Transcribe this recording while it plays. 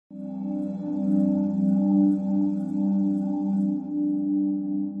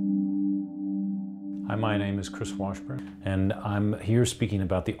Hi, my name is Chris Washburn, and I'm here speaking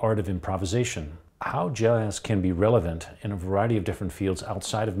about the art of improvisation. How jazz can be relevant in a variety of different fields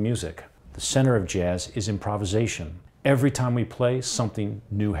outside of music. The center of jazz is improvisation. Every time we play, something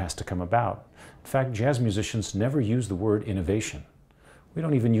new has to come about. In fact, jazz musicians never use the word innovation. We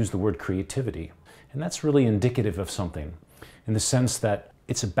don't even use the word creativity. And that's really indicative of something, in the sense that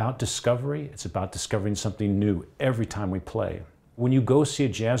it's about discovery, it's about discovering something new every time we play. When you go see a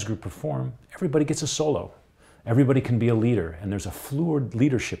jazz group perform, everybody gets a solo. Everybody can be a leader, and there's a fluid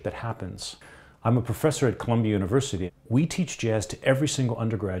leadership that happens. I'm a professor at Columbia University. We teach jazz to every single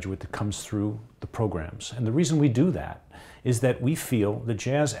undergraduate that comes through the programs. And the reason we do that is that we feel that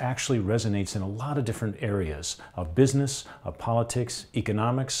jazz actually resonates in a lot of different areas of business, of politics,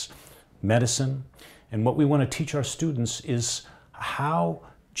 economics, medicine. And what we want to teach our students is how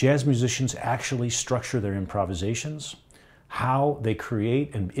jazz musicians actually structure their improvisations, how they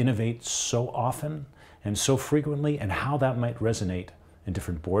create and innovate so often and so frequently, and how that might resonate in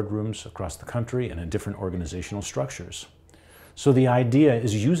different boardrooms across the country and in different organizational structures. So the idea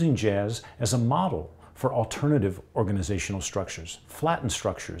is using jazz as a model for alternative organizational structures, flattened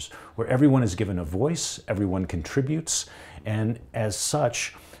structures, where everyone is given a voice, everyone contributes, and as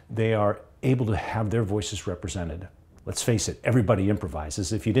such, they are able to have their voices represented. Let's face it, everybody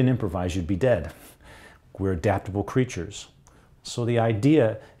improvises. If you didn't improvise, you'd be dead. We're adaptable creatures. So the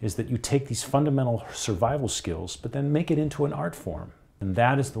idea is that you take these fundamental survival skills, but then make it into an art form. And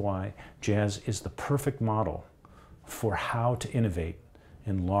that is why jazz is the perfect model for how to innovate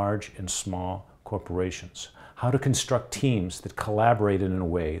in large and small corporations, how to construct teams that collaborate in a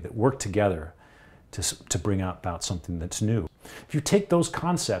way that work together to bring about something that's new. If you take those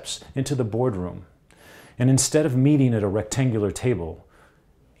concepts into the boardroom, and instead of meeting at a rectangular table,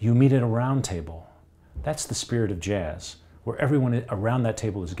 you meet at a round table, that's the spirit of jazz, where everyone around that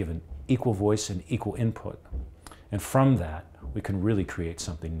table is given equal voice and equal input. And from that, we can really create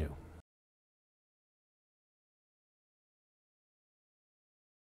something new.